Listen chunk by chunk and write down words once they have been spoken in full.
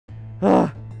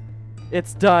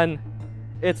It's done.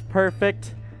 It's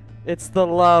perfect. It's the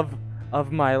love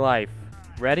of my life.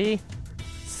 Ready?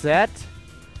 Set.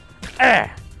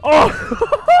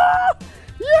 Oh!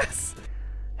 Yes!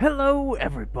 Hello,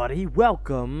 everybody.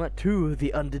 Welcome to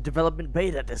the Undead Development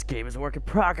beta. This game is a work in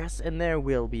progress, and there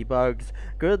will be bugs.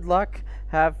 Good luck.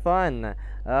 Have fun.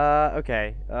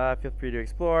 Okay. Feel free to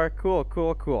explore.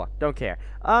 Cool. Don't care.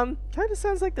 Kind of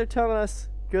sounds like they're telling us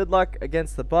good luck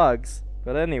against the bugs.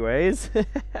 But anyways,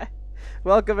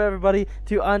 welcome everybody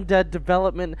to Undead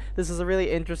Development. This is a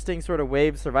really interesting sort of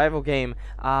wave survival game,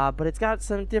 but it's got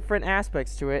some different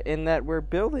aspects to it in that we're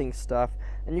building stuff.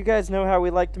 And you guys know how we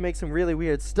like to make some really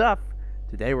weird stuff.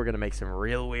 Today we're going to make some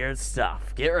real weird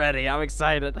stuff. Get ready, I'm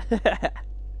excited.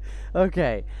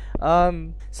 Okay,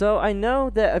 so I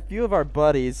know that a few of our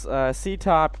buddies,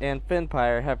 C-Top and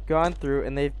Finpire, have gone through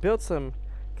and they've built some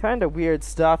kind of weird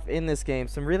stuff in this game,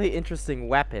 some really interesting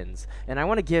weapons, and I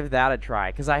want to give that a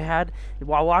try, because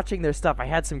while watching their stuff, I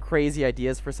had some crazy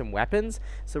ideas for some weapons,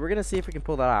 so we're going to see if we can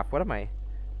pull that off. What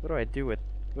do I do with,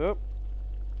 whoop.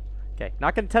 Okay,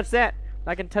 not going to touch that.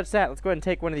 Not going to touch that. Let's go ahead and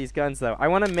take one of these guns, though. I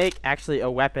want to make, actually, a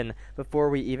weapon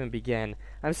before we even begin.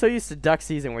 I'm so used to duck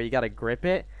season where you got to grip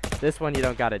it. This one, you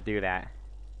don't got to do that.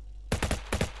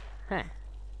 Huh.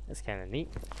 That's kind of neat.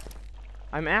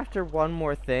 I'm after one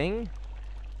more thing.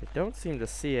 I don't seem to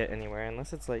see it anywhere,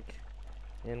 unless it's, like,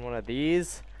 in one of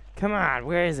these. Come on,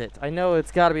 where is it? I know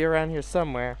it's got to be around here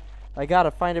somewhere. I got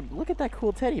to find it. Look at that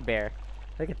cool teddy bear.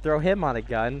 I could throw him on a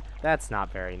gun. That's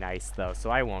not very nice, though,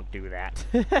 so I won't do that.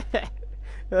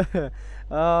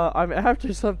 I'm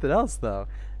after something else, though.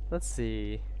 Let's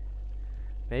see.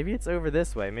 Maybe it's over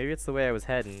this way. Maybe it's the way I was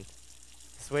heading.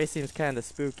 This way seems kind of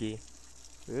spooky.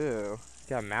 Ooh,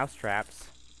 got mouse traps.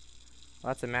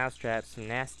 Lots of mouse traps, some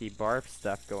nasty barf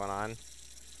stuff going on.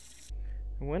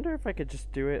 I wonder if I could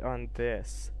just do it on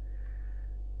this.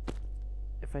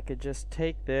 If I could just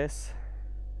take this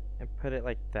and put it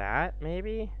like that,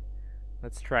 maybe?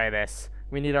 Let's try this.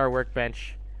 We need our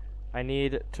workbench. I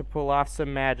need to pull off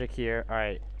some magic here.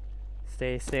 Alright.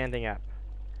 Stay standing up.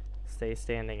 Stay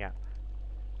standing up.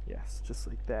 Yes, just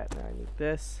like that. Now I need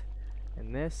this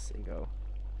and go.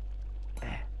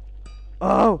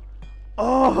 Oh!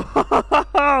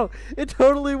 Oh! It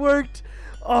totally worked!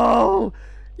 Oh!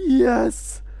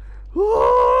 Yes!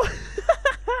 Oh!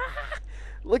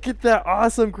 Look at that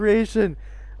awesome creation!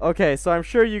 Okay, so I'm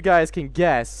sure you guys can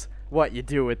guess what you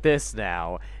do with this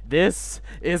now. This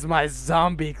is my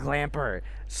zombie clamper.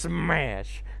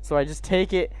 Smash! So I just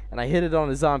take it and I hit it on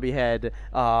the zombie head,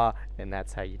 and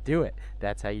that's how you do it.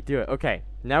 That's how you do it. Okay,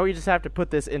 now we just have to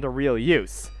put this into real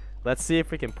use. Let's see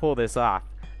if we can pull this off.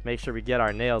 Make sure we get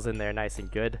our nails in there nice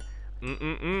and good.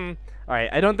 Alright,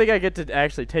 I don't think I get to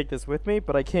actually take this with me,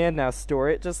 but I can now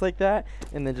store it just like that,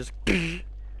 and then just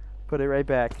put it right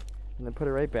back, and then put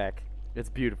it right back. It's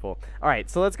beautiful. Alright,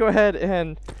 so let's go ahead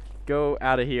and go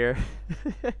out of here.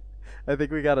 I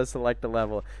think we gotta select a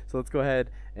level. So let's go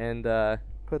ahead and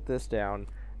put this down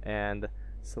and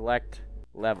select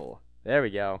level. There we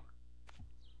go.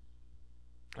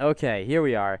 Okay, here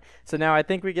we are. So now I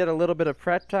think we get a little bit of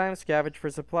prep time, scavenge for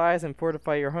supplies, and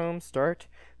fortify your home. Start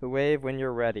the wave when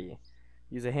you're ready.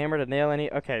 Use a hammer to nail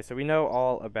any... Okay, so we know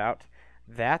all about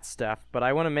that stuff, but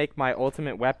I want to make my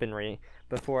ultimate weaponry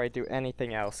before I do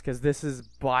anything else, because this is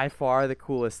by far the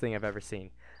coolest thing I've ever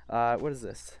seen. What is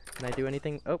this? Can I do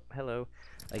anything? Oh, hello.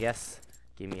 I guess.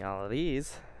 Give me all of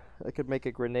these. I could make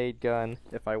a grenade gun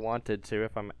if I wanted to,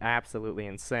 if I'm absolutely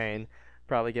insane.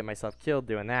 Probably get myself killed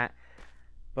doing that.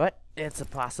 But it's a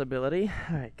possibility.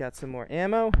 Alright, got some more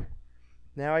ammo.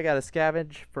 Now I gotta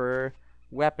scavenge for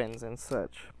weapons and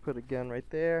such. Put a gun right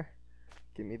there.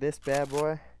 Give me this bad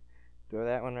boy. Throw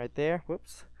that one right there.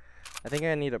 Whoops. I think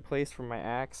I need a place for my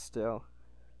axe still.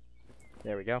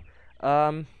 There we go.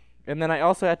 And then I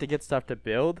also have to get stuff to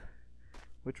build,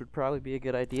 which would probably be a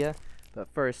good idea. But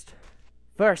first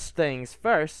things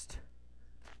first.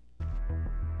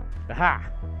 Aha!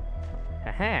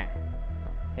 Haha!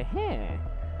 Haha!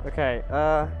 Okay,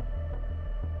 yeah,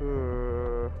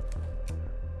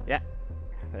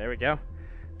 there we go.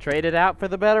 Trade it out for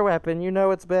the better weapon. You know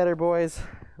it's better, boys.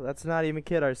 Let's not even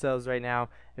kid ourselves right now.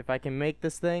 If I can make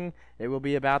this thing, it will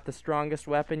be about the strongest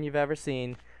weapon you've ever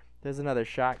seen. There's another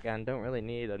shotgun. Don't really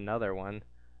need another one.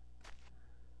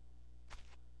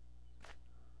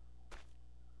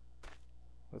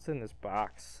 What's in this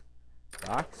box?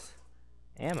 Box?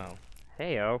 Ammo.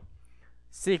 Heyo.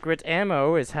 Secret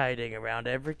ammo is hiding around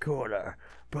every corner.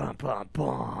 Bum, bum,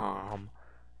 bum.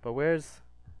 But where's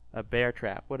a bear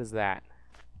trap? What is that?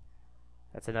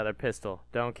 That's another pistol.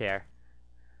 Don't care.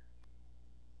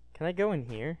 Can I go in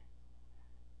here?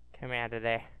 Come out of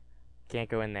there. Can't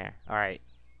go in there. Alright.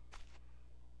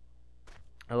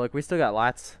 Oh, look, we still got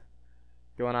lots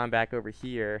going on back over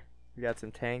here. We got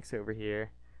some tanks over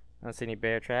here. I don't see any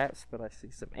bear traps, but I see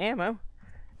some ammo.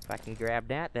 If I can grab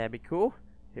that, that'd be cool.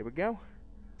 Here we go.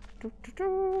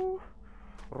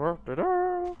 We're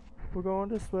going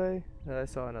this way. I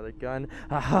saw another gun.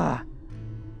 Aha!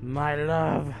 My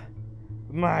love.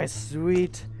 My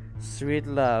sweet, sweet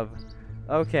love.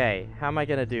 Okay, how am I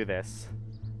gonna do this?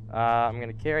 I'm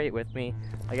gonna carry it with me.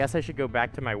 I guess I should go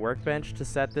back to my workbench to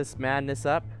set this madness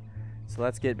up. So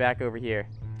let's get back over here.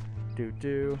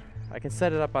 I can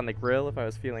set it up on the grill if I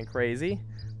was feeling crazy,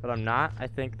 but I'm not. I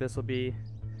think this will be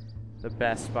the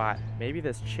best spot. Maybe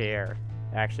this chair.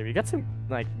 Actually, we got some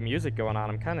like music going on.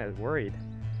 I'm kind of worried.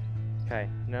 Okay,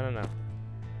 no.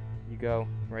 You go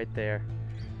right there.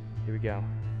 Here we go.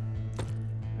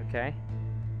 Okay.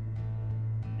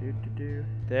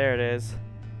 There it is.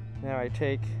 Now I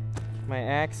take my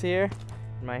axe here,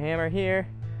 my hammer here,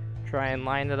 try and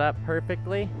line it up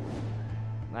perfectly.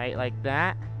 Right like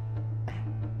that.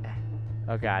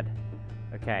 Oh god.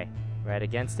 Okay. Right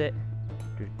against it.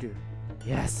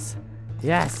 Yes.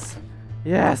 Yes.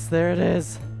 Yes, there it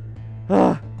is.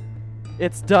 Ah,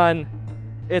 it's done.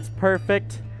 It's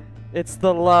perfect. It's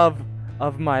the love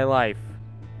of my life.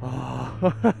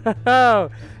 Oh,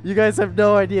 you guys have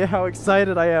no idea how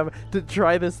excited I am to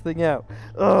try this thing out.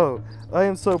 Oh, I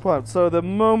am so pumped. So the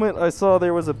moment I saw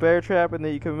there was a bear trap and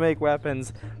that you can make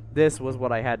weapons, this was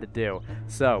what I had to do.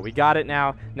 So we got it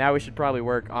now. Now we should probably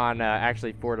work on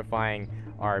actually fortifying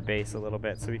our base a little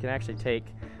bit so we can actually take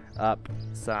up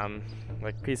some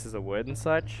like pieces of wood and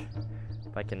such.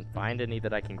 If I can find any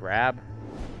that I can grab,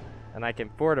 and I can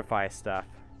fortify stuff.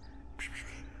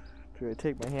 Do I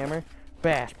take my hammer?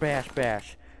 Bash, bash,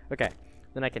 bash. Okay,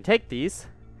 then I can take these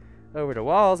over to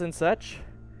walls and such.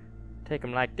 Take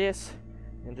them like this,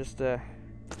 and just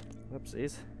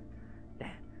whoopsies.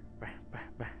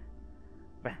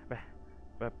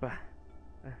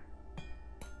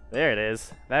 There it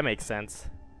is. That makes sense.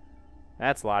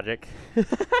 That's logic.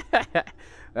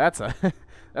 That's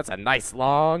a nice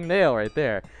long nail right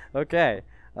there. Okay.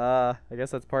 I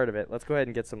guess that's part of it. Let's go ahead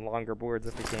and get some longer boards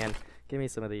if we can. Give me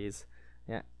some of these.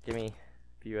 Yeah, give me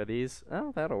a few of these.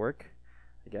 Oh, that'll work,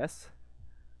 I guess.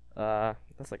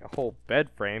 That's like a whole bed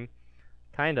frame.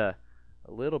 Kinda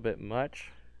a little bit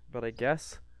much, but I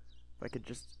guess if I could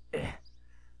just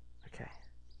okay.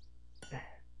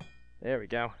 There we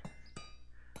go.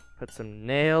 Put some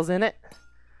nails in it.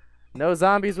 No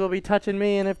zombies will be touching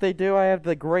me, and if they do, I have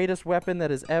the greatest weapon that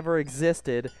has ever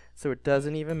existed, so it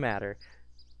doesn't even matter.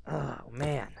 Oh,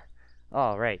 man.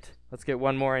 Alright, let's get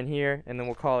one more in here, and then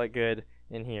we'll call it good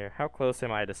in here. How close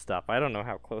am I to stuff? I don't know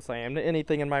how close I am to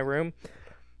anything in my room,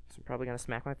 so I'm probably going to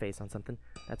smack my face on something.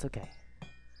 That's okay.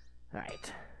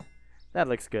 Alright. That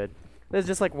looks good. There's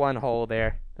just like one hole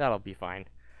there. That'll be fine.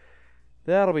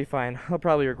 That'll be fine. I'll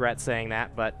probably regret saying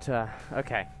that, but,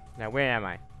 okay. Now, where am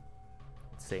I?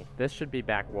 Let's see. This should be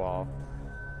back wall.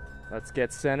 Let's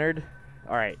get centered.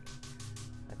 Alright.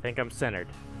 I think I'm centered.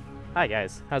 Hi,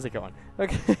 guys. How's it going?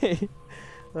 Okay.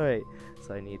 Alright.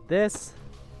 So I need this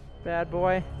bad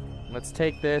boy. Let's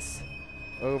take this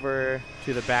over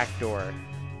to the back door.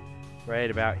 Right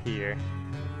about here.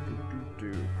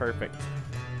 Perfect.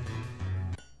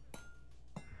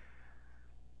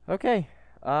 Okay.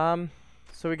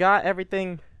 So we got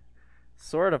everything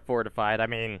sort of fortified. I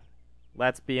mean,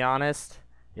 let's be honest.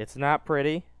 It's not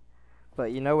pretty.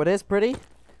 But you know what is pretty?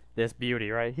 This beauty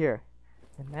right here.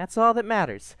 And that's all that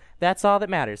matters. That's all that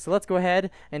matters. So let's go ahead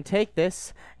and take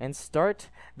this and start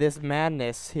this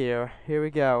madness here. Here we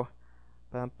go.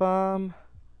 Bum bum.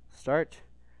 Start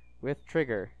with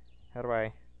trigger. How do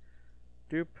I?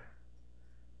 Doop.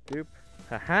 Doop.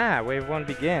 Haha, wave 1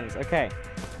 begins. Okay.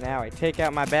 Now I take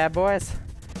out my bad boys.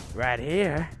 Right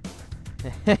here.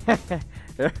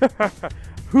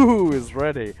 Who is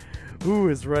ready? Who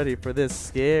is ready for this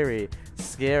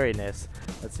scariness?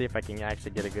 Let's see if I can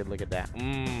actually get a good look at that.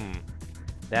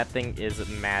 That thing is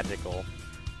magical.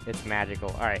 It's magical.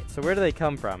 Alright, so where do they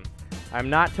come from? I'm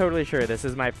not totally sure. This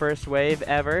is my first wave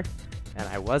ever, and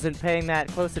I wasn't paying that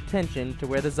close attention to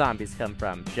where the zombies come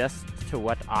from, just to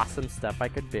what awesome stuff I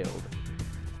could build.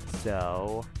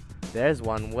 So, there's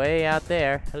one way out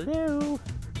there. Hello!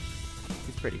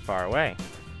 He's pretty far away.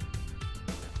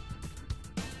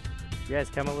 You guys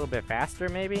come a little bit faster,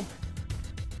 maybe?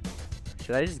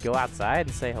 Should I just go outside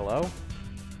and say hello?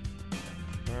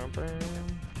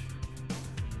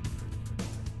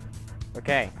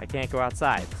 Okay, I can't go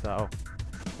outside, so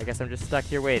I guess I'm just stuck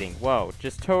here waiting. Whoa,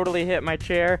 just totally hit my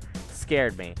chair.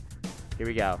 Scared me. Here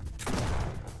we go.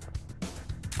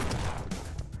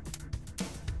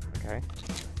 Okay.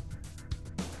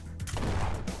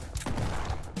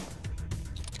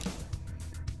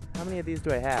 How many of these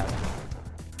do I have?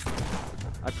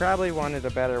 I probably wanted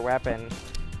a better weapon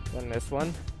than this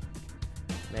one.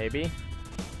 Maybe.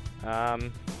 Okay.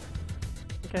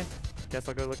 Guess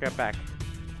I'll go look out back.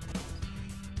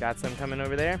 Got some coming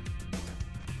over there.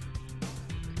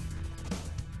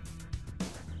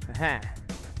 Aha.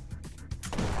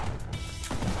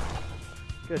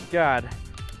 Good God.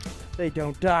 They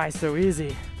don't die so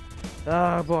easy.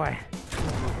 Oh boy.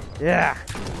 Yeah.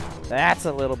 That's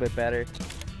a little bit better.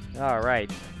 Alright.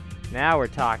 Now we're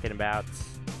talking about.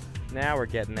 Now we're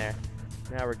getting there.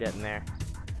 Now we're getting there.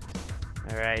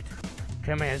 Alright.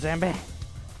 Come here, zombie.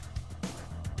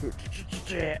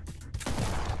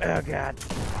 Oh God.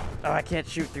 Oh, I can't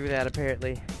shoot through that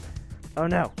apparently. Oh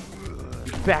no.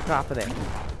 Back off of there.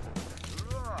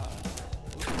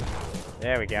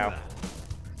 There we go.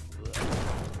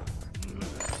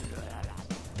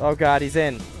 Oh God, he's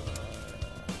in.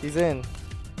 He's in.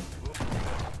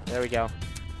 There we go.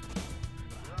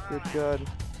 Good God.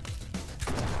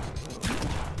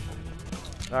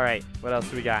 Alright, what else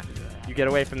do we got? You get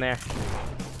away from there.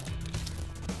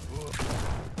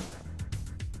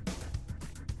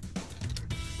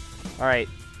 Alright,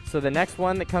 so the next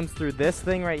one that comes through this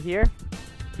thing right here,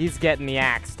 he's getting the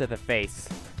axe to the face.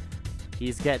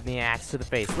 He's getting the axe to the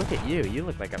face. Look at you. You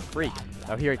look like a freak.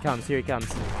 Oh, here he comes. Here he comes.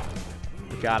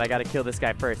 God, I gotta kill this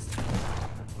guy first.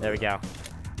 There we go.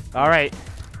 Alright,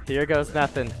 here goes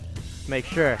nothing. Make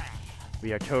sure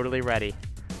we are totally ready.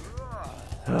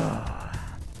 I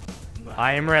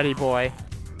am ready, boy.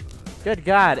 Good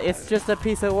God, it's just a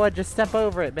piece of wood. Just step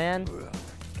over it, man.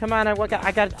 Come on, I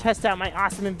gotta test out my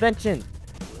awesome invention.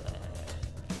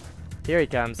 Here he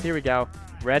comes. Here we go.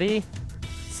 Ready,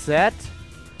 set.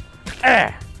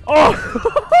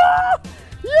 Oh!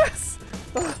 Yes!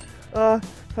 How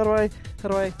do I?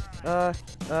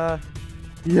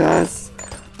 Yes!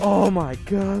 Oh my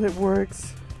God, it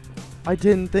works. I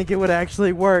didn't think it would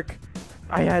actually work.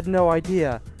 I had no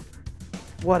idea.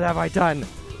 What have I done?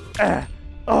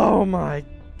 Oh my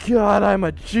God, I'm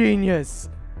a genius.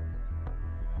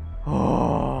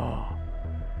 Oh,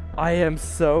 I am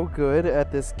so good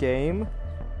at this game.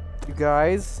 You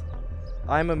guys,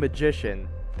 I'm a magician.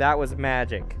 That was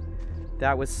magic.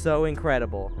 That was so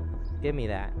incredible. Give me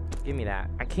that. Give me that.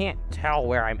 I can't tell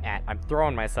where I'm at. I'm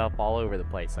throwing myself all over the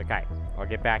place. Okay, I'll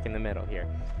get back in the middle here.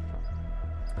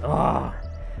 Oh,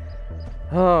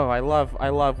 I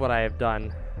love what I have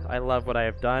done. I love what I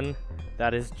have done.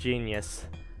 That is genius.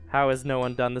 How has no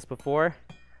one done this before?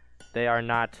 They are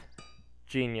not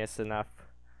genius enough.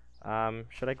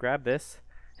 Should I grab this?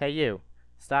 Hey, you.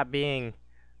 Stop being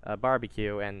a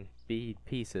barbecue and be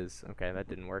pieces. Okay, that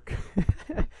didn't work.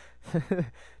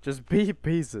 Just be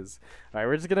pieces. Alright,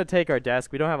 we're just gonna take our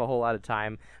desk. We don't have a whole lot of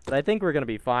time, but I think we're gonna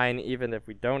be fine even if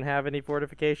we don't have any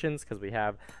fortifications, because we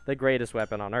have the greatest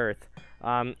weapon on Earth.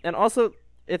 And also,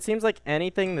 it seems like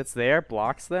anything that's there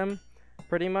blocks them,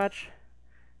 pretty much.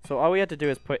 So all we have to do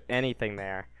is put anything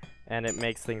there, and it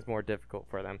makes things more difficult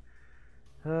for them.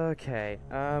 Okay,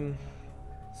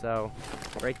 so,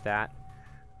 break that.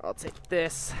 I'll take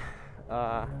this.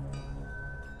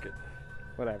 Good.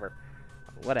 Whatever.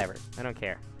 Whatever. I don't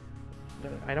care.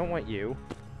 I don't want you.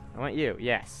 I want you.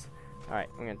 Yes. Alright,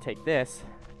 I'm gonna take this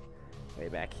way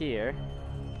back here.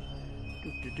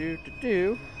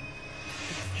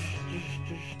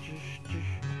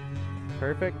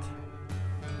 Perfect.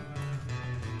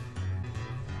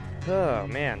 Oh,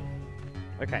 man.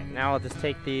 Okay, now I'll just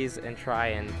take these and try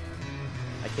and...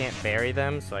 I can't bury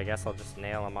them, so I guess I'll just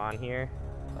nail them on here.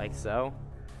 Like so.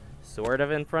 Sort of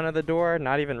in front of the door,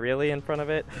 not even really in front of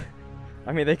it.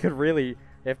 I mean, they could really,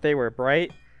 if they were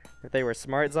bright, if they were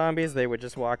smart zombies, they would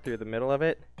just walk through the middle of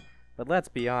it. But let's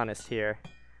be honest here.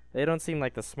 They don't seem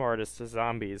like the smartest of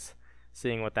zombies,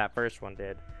 seeing what that first one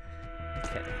did.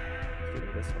 Okay, give me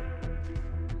this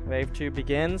one. Wave 2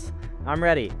 begins. I'm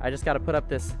ready. I just gotta put up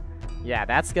this. Yeah,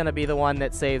 that's gonna be the one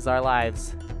that saves our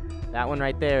lives. That one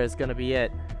right there is gonna be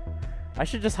it. I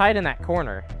should just hide in that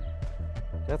corner.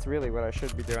 That's really what I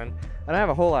should be doing. I don't have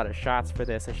a whole lot of shots for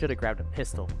this. I should have grabbed a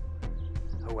pistol.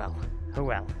 Oh well. Oh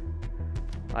well.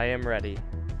 I am ready.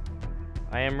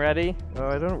 I am ready. Oh,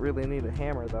 I don't really need a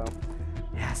hammer though.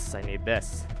 Yes, I need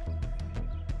this.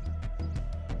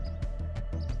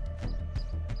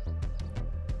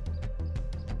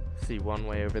 See one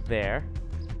way over there.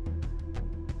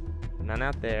 None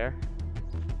out there.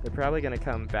 They're probably gonna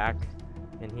come back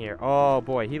in here. Oh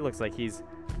boy, he looks like he's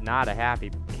not a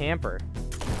happy camper.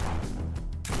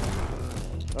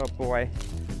 Oh boy.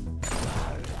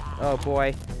 Oh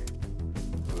boy.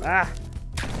 Ah!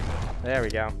 There we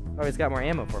go. Oh, he's got more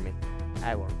ammo for me.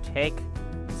 I will take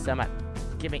some up.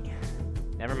 Give me.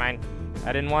 Never mind.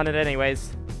 I didn't want it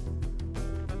anyways.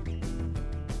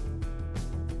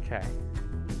 Okay.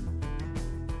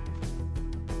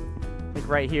 I think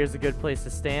right here is a good place to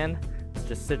stand. Let's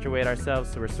just situate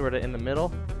ourselves so we're sort of in the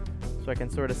middle, so I can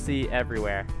sort of see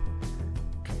everywhere.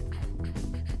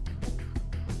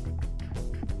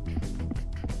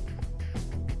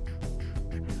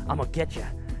 I'ma get ya.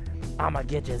 I'ma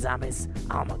get ya, zombies.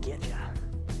 I'ma get ya.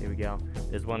 Here we go.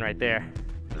 There's one right there.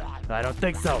 I don't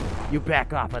think so. You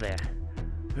back off of there.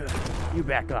 You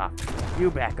back off.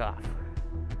 You back off.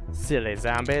 Silly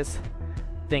zombies.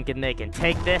 Thinking they can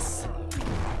take this?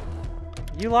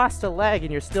 You lost a leg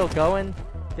and you're still going?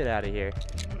 Get out of here.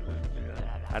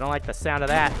 I don't like the sound of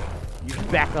that. You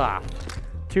back off.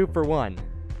 2 for 1.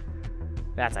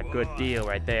 That's a good deal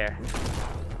right there.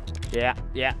 Yeah,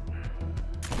 yeah.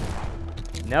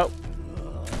 Nope.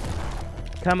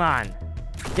 Come on.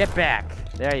 Get back.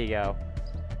 There you go.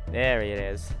 There it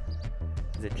is.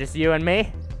 Is it just you and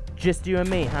me? Just you and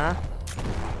me, huh?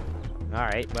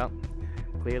 Alright, well,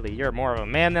 clearly you're more of a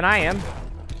man than I am.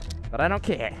 But I don't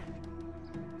care.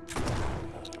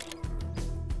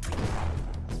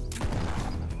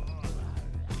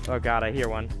 Oh god, I hear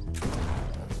one.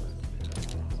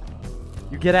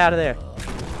 You get out of there.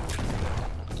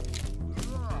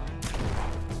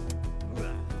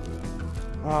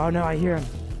 Oh no, I hear him.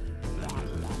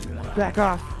 Back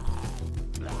off.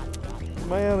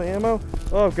 Am I out of ammo?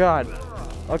 Oh god.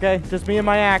 Okay, just me and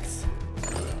my axe.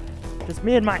 Just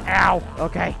me and my ow.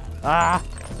 Okay.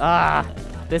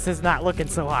 This is not looking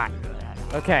so hot.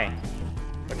 Okay.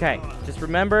 Okay. Just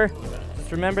remember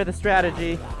the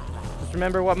strategy. Just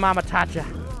remember what Mama taught you.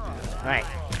 All right.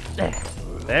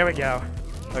 There we go.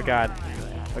 Oh god.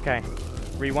 Okay.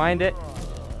 Rewind it.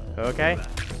 Okay.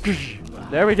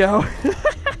 There we go.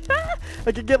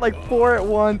 I could get like 4 at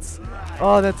once.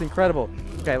 Oh, that's incredible.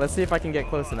 Okay, let's see if I can get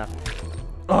close enough.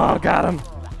 Oh, got him.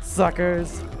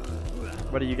 Suckers.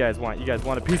 What do you guys want? You guys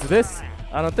want a piece of this?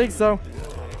 I don't think so.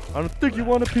 I don't think you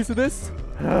want a piece of this.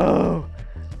 Oh.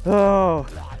 Oh.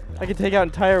 I can take out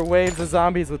entire waves of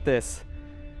zombies with this.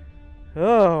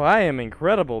 Oh, I am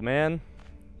incredible, man.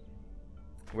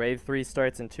 Wave 3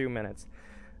 starts in 2 minutes.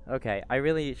 Okay, I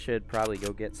really should probably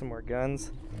go get some more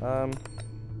guns.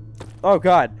 Oh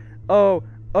god. Oh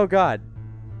god.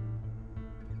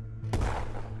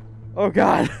 Oh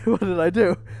god, what did I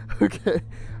do? Okay,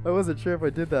 I wasn't sure if I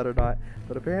did that or not,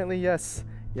 but apparently yes.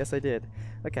 Yes, I did.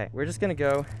 Okay, we're just gonna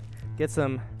go get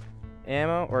some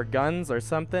ammo or guns or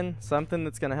something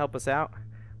that's gonna help us out.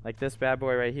 Like this bad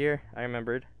boy right here. I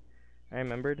remembered.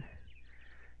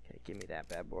 Okay, give me that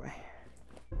bad boy.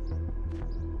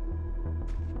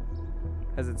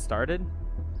 Has it started?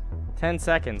 10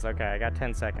 seconds. Okay, I got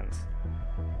 10 seconds.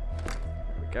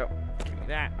 There we go. Give me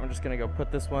that. I'm just gonna go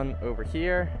put this one over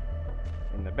here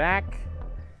in the back.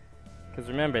 Because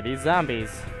remember, these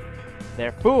zombies,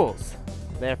 they're fools.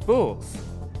 They're fools.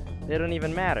 They don't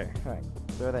even matter. Alright,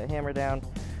 throw that hammer down.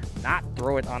 Not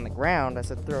throw it on the ground. I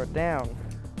said throw it down.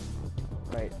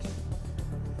 Right.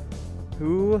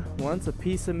 Who wants a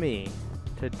piece of me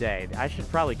today? I should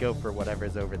probably go for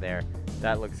whatever's over there.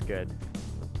 That looks good.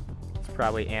 It's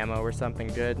probably ammo or something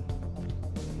good.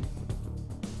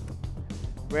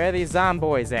 Where are these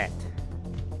zomboys at?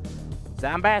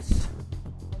 Zombies?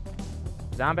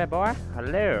 Zombie boy?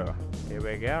 Hello. Here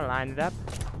we go. Line it up.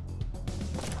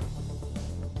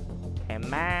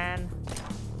 Come on.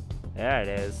 There it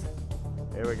is.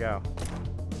 Here we go.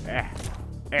 There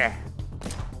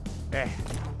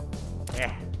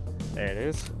it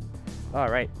is.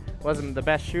 Alright. Wasn't the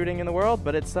best shooting in the world,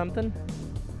 but it's something.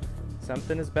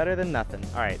 Something is better than nothing.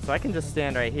 Alright, so I can just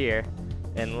stand right here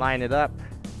and line it up.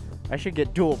 I should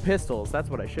get dual pistols. That's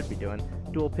what I should be doing.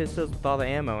 Dual pistols with all the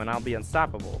ammo and I'll be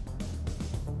unstoppable.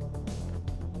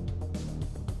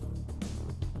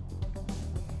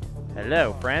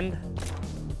 Hello, friend.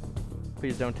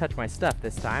 Please don't touch my stuff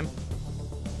this time.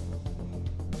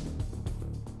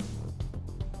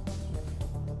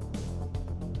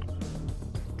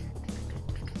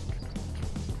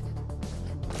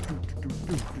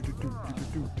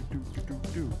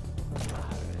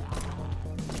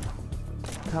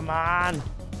 Come on!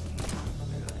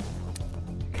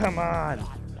 Come on!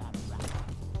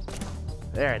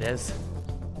 There it is.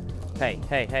 Hey,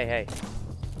 hey, hey, hey.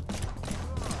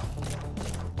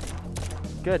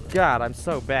 Good God, I'm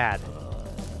so bad.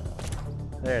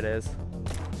 There it is.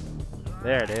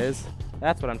 There it is.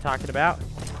 That's what I'm talking about.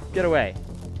 Get away.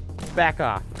 Back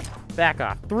off. Back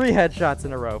off. 3 headshots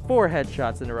in a row. 4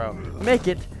 headshots in a row. Make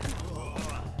it.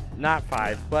 Not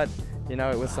 5, but, you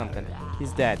know, it was something.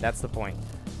 He's dead. That's the point.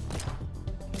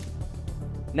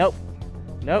 Nope.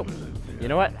 Nope. You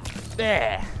know what?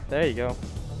 There. There you go.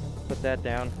 Put that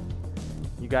down.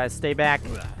 You guys stay back.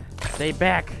 Stay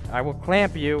back. I will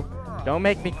clamp you. Don't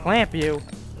make me clamp you.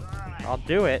 I'll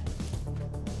do it.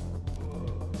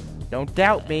 Don't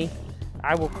doubt me.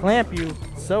 I will clamp you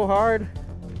so hard.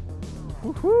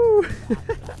 Woohoo!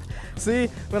 See,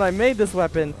 when I made this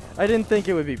weapon, I didn't think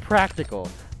it would be practical.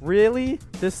 Really?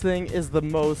 This thing is the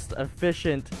most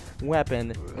efficient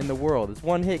weapon in the world. It's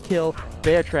one-hit kill,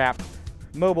 bear trap,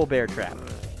 mobile bear trap.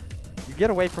 You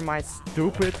get away from my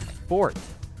stupid fort.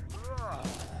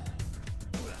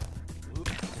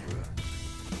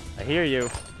 I hear you.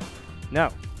 No.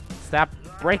 Stop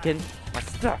breaking my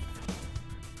stuff.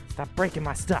 Stop breaking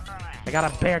my stuff. I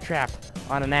got a bear trap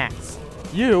on an axe.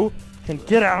 You can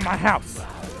get out of my house.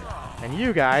 And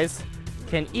you guys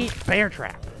can eat bear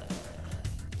trap.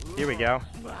 Here we go.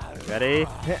 Ready?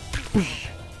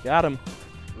 Got him.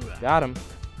 Got him.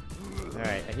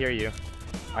 Alright, I hear you.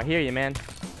 I hear you, man.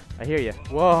 I hear you.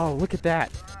 Whoa, look at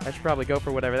that. I should probably go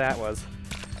for whatever that was.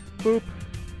 Boop.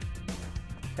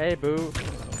 Hey, boo.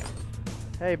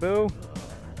 Hey, boo.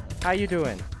 How you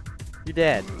doing? You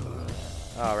dead.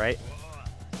 Alright.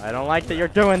 I don't like that you're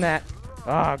doing that.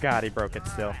 Oh, God, he broke it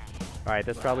still. Alright,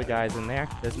 there's probably guys in there.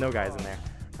 There's no guys in there.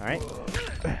 Alright.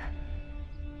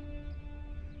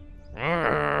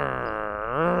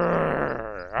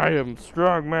 I am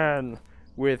strong man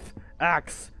with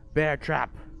axe bear trap.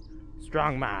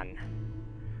 Strong man.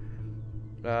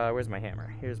 Where's my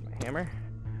hammer? Here's my hammer.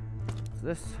 What's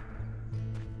this?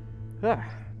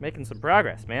 Making some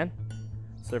progress, man.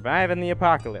 Surviving the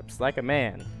apocalypse like a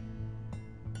man.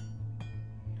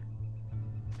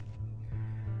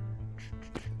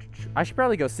 I should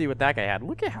probably go see what that guy had.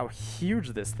 Look at how huge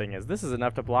this thing is. This is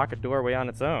enough to block a doorway on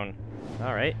its own.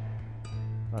 Alright.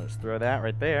 I'll just throw that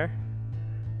right there.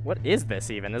 What is this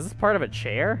even? Is this part of a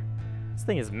chair? This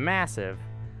thing is massive.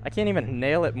 I can't even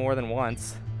nail it more than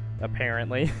once,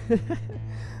 apparently.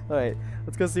 Alright,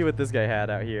 let's go see what this guy had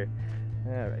out here.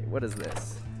 Alright, what is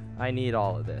this? I need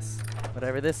all of this.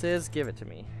 Whatever this is, give it to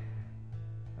me.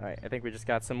 Alright, I think we just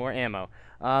got some more ammo.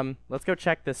 Let's go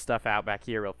check this stuff out back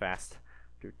here real fast.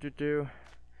 I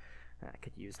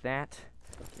could use that.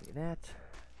 Give me that.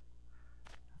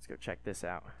 Let's go check this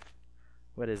out.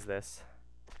 What is this?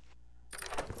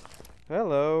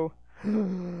 Hello.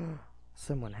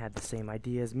 Someone had the same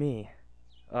idea as me.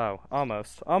 Oh,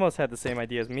 almost. Almost had the same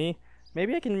idea as me.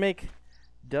 Maybe I can make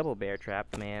double bear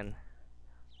trap, man.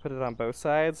 Put it on both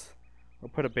sides. Or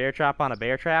put a bear trap on a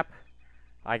bear trap.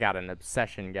 I got an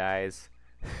obsession, guys.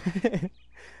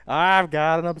 I've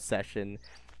got an obsession.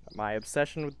 My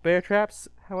obsession with bear traps,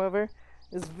 however,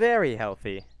 is very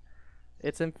healthy.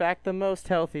 It's in fact the most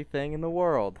healthy thing in the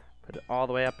world. Put it all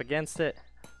the way up against it.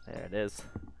 There it is.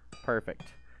 Perfect.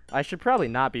 I should probably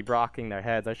not be blocking their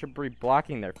heads. I should be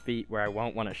blocking their feet where I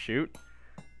won't want to shoot.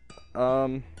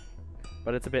 But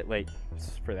it's a bit late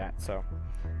for that, so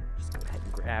just go ahead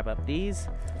and grab up these.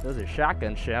 Those are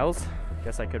shotgun shells.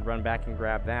 Guess I could run back and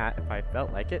grab that if I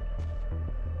felt like it.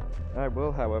 I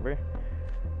will, however,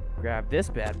 grab this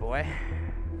bad boy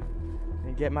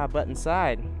and get my butt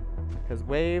inside, because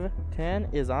wave 10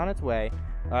 is on its way.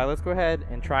 Let's go ahead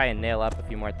and try and nail up a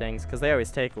few more things, because they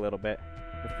always take a little bit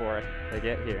before they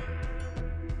get here.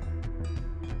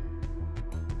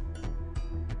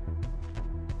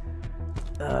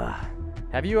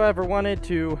 Have you ever wanted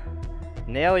to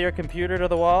nail your computer to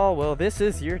the wall? Well, this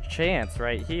is your chance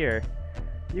right here.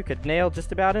 You could nail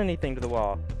just about anything to the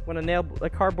wall. Want to nail a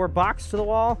cardboard box to the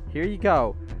wall? Here you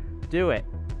go. Do it.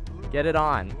 Get it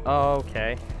on. Oh,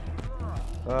 okay.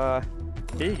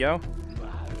 Here you go.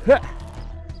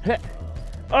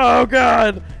 Oh,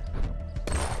 God!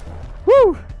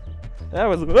 Woo! That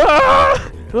was...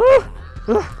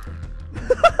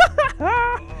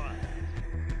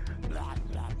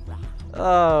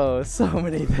 Oh, so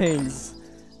many things.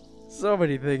 So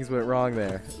many things went wrong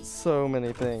there. So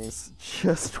many things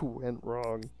just went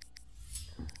wrong.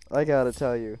 I gotta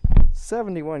tell you.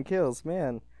 71 kills,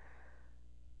 man.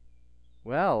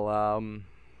 Well,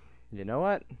 you know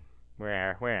what?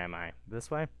 Where am I?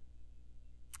 This way?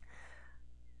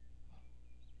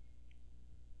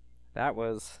 That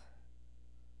was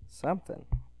something.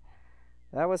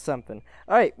 That was something.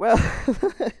 Alright, well,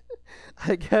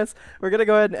 I guess we're going to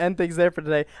go ahead and end things there for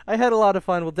today. I had a lot of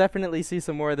fun. We'll definitely see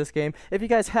some more of this game. If you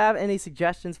guys have any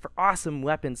suggestions for awesome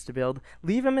weapons to build,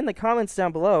 leave them in the comments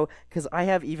down below, because I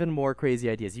have even more crazy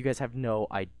ideas. You guys have no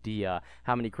idea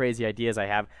how many crazy ideas I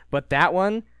have, but that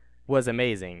one was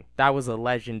amazing. That was a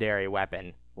legendary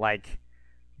weapon. Like,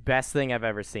 best thing I've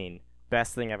ever seen.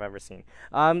 Best thing I've ever seen.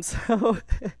 So...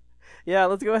 yeah,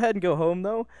 let's go ahead and go home,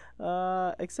 though.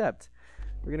 Except,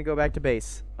 We're gonna go back to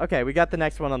base. Okay, we got the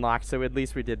next one unlocked, so at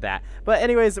least we did that. But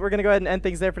anyways, we're gonna go ahead and end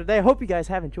things there for today. I hope you guys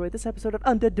have enjoyed this episode of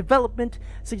Undead Development.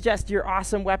 Suggest your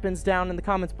awesome weapons down in the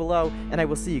comments below, and I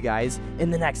will see you guys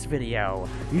in the next video.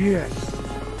 Yes!